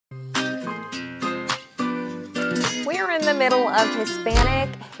middle of Hispanic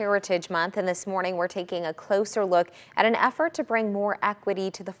Heritage Month, and this morning we're taking a closer look at an effort to bring more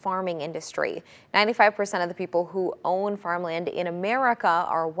equity to the farming industry. 95% of the people who own farmland in America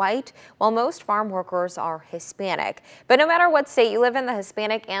are white, while most farm workers are Hispanic. But no matter what state you live in, the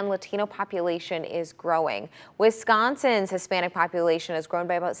Hispanic and Latino population is growing. Wisconsin's Hispanic population has grown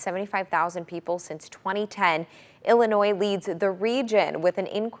by about 75,000 people since 2010. Illinois leads the region with an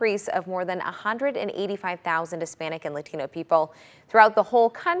increase of more than 185,000 Hispanic and Latino people. Throughout the whole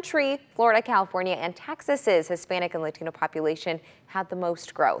country, Florida, California, and Texas's Hispanic and Latino population had the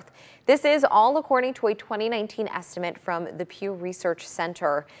most growth. This is all according to a 2019 estimate from the Pew Research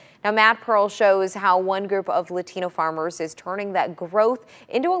Center. Now, Matt Pearl shows how one group of Latino farmers is turning that growth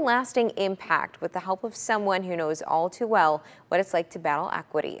into a lasting impact with the help of someone who knows all too well what it's like to battle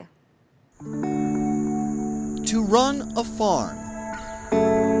equity. To run a farm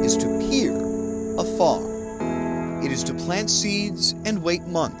is to peer a farm. It is to plant seeds and wait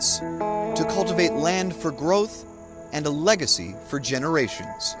months, to cultivate land for growth and a legacy for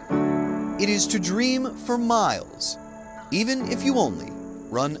generations. It is to dream for miles, even if you only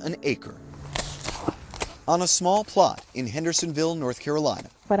run an acre. On a small plot in Hendersonville, North Carolina,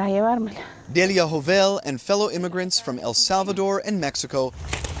 Delia Jovel and fellow immigrants from El Salvador and Mexico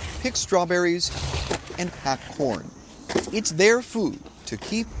pick strawberries and pack corn. It's their food to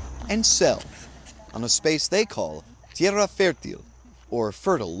keep and sell on a space they call tierra fértil, or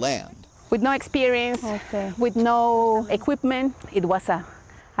fertile land. With no experience, with no equipment, it was a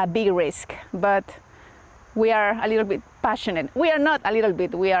big risk, but we are a little bit passionate. We are not a little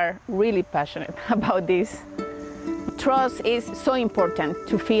bit, we are really passionate about this. Trust is so important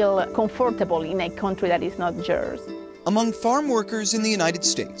to feel comfortable in a country that is not yours. Among farm workers in the United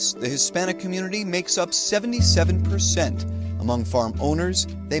States, the Hispanic community makes up 77%. Among farm owners,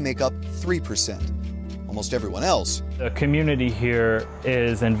 they make up 3%. Almost everyone else, the community here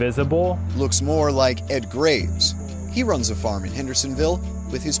is invisible. Looks more like Ed Graves. He runs a farm in Hendersonville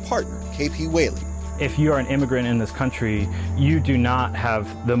with his partner, KP Whaley. If you are an immigrant in this country, you do not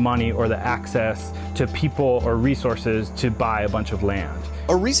have the money or the access to people or resources to buy a bunch of land.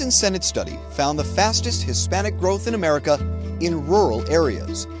 A recent Senate study found the fastest Hispanic growth in America in rural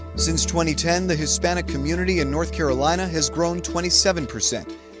areas. Since 2010, the Hispanic community in North Carolina has grown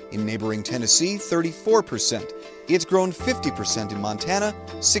 27%. In neighboring Tennessee, 34%. It's grown 50% in Montana,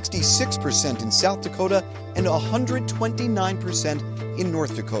 66% in South Dakota, and 129% in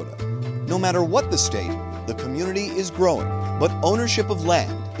North Dakota. No matter what the state, the community is growing, but ownership of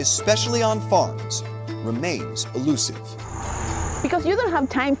land, especially on farms, remains elusive. Because you don't have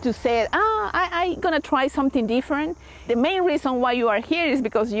time to say, I'm gonna try something different. The main reason why you are here is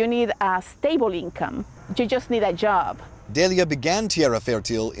because you need a stable income. You just need a job. Delia began Tierra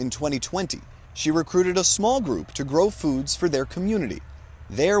Fértil in 2020. She recruited a small group to grow foods for their community.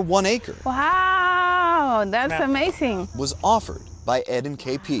 Their 1 acre. Wow, that's amazing. Was offered by Ed and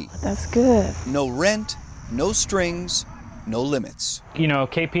KP. That's good. No rent, no strings, no limits. You know,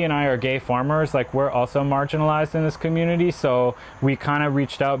 KP and I are gay farmers. Like, we're also marginalized in this community, so we kind of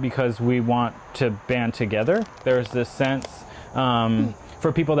reached out because we want to band together. There's this sense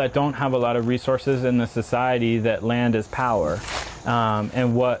for people that don't have a lot of resources in the society that land is power.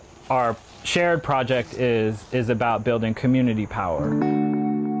 And what our shared project is about building community power.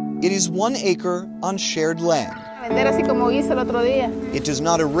 It is 1 acre on shared land. It does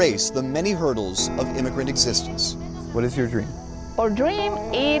not erase the many hurdles of immigrant existence. What is your dream? Our dream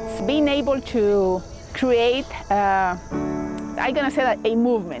is being able to create, I'm gonna say that, a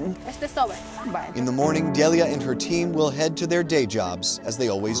movement. In the morning, Delia and her team will head to their day jobs, as they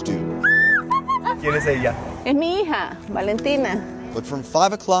always do. ¿Quién es ella? Es mi hija, Valentina. But from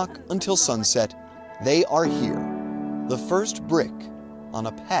 5 o'clock until sunset, they are here. The first brick on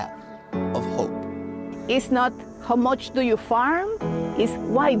a path of hope. It's not how much do you farm, it's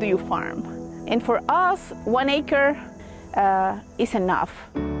why do you farm. And for us, 1 acre is enough.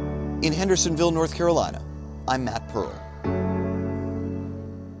 In Hendersonville, North Carolina, I'm Matt Pearl.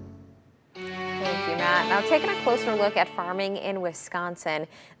 Thank you, Matt. Now, taking a closer look at farming in Wisconsin,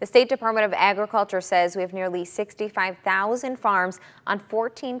 the State Department of Agriculture says we have nearly 65,000 farms on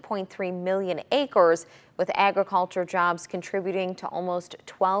 14.3 million acres, with agriculture jobs contributing to almost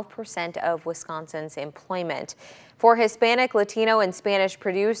 12% of Wisconsin's employment. For Hispanic, Latino, and Spanish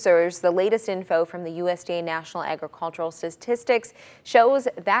producers, the latest info from the USDA National Agricultural Statistics shows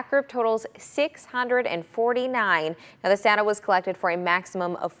that group totals 649. Now, this data was collected for a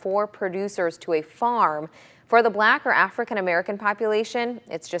maximum of 4 producers to a farm. For the Black or African American population,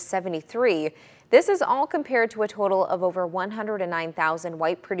 it's just 73. This is all compared to a total of over 109,000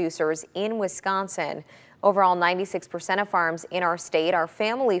 white producers in Wisconsin. Overall, 96% of farms in our state are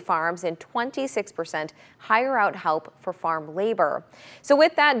family farms and 26% hire out help for farm labor. So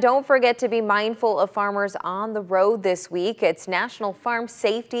with that, don't forget to be mindful of farmers on the road this week. It's National Farm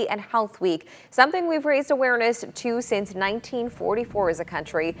Safety and Health Week, something we've raised awareness to since 1944 as a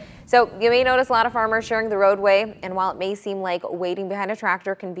country. So you may notice a lot of farmers sharing the roadway, and while it may seem like waiting behind a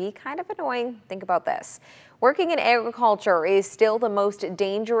tractor can be kind of annoying, think about this. Working in agriculture is still the most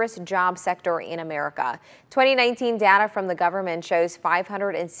dangerous job sector in America. 2019 data from the government shows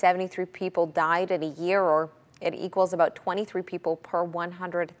 573 people died in a year, or it equals about 23 people per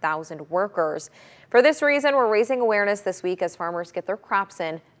 100,000 workers. For this reason, we're raising awareness this week as farmers get their crops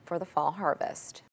in for the fall harvest.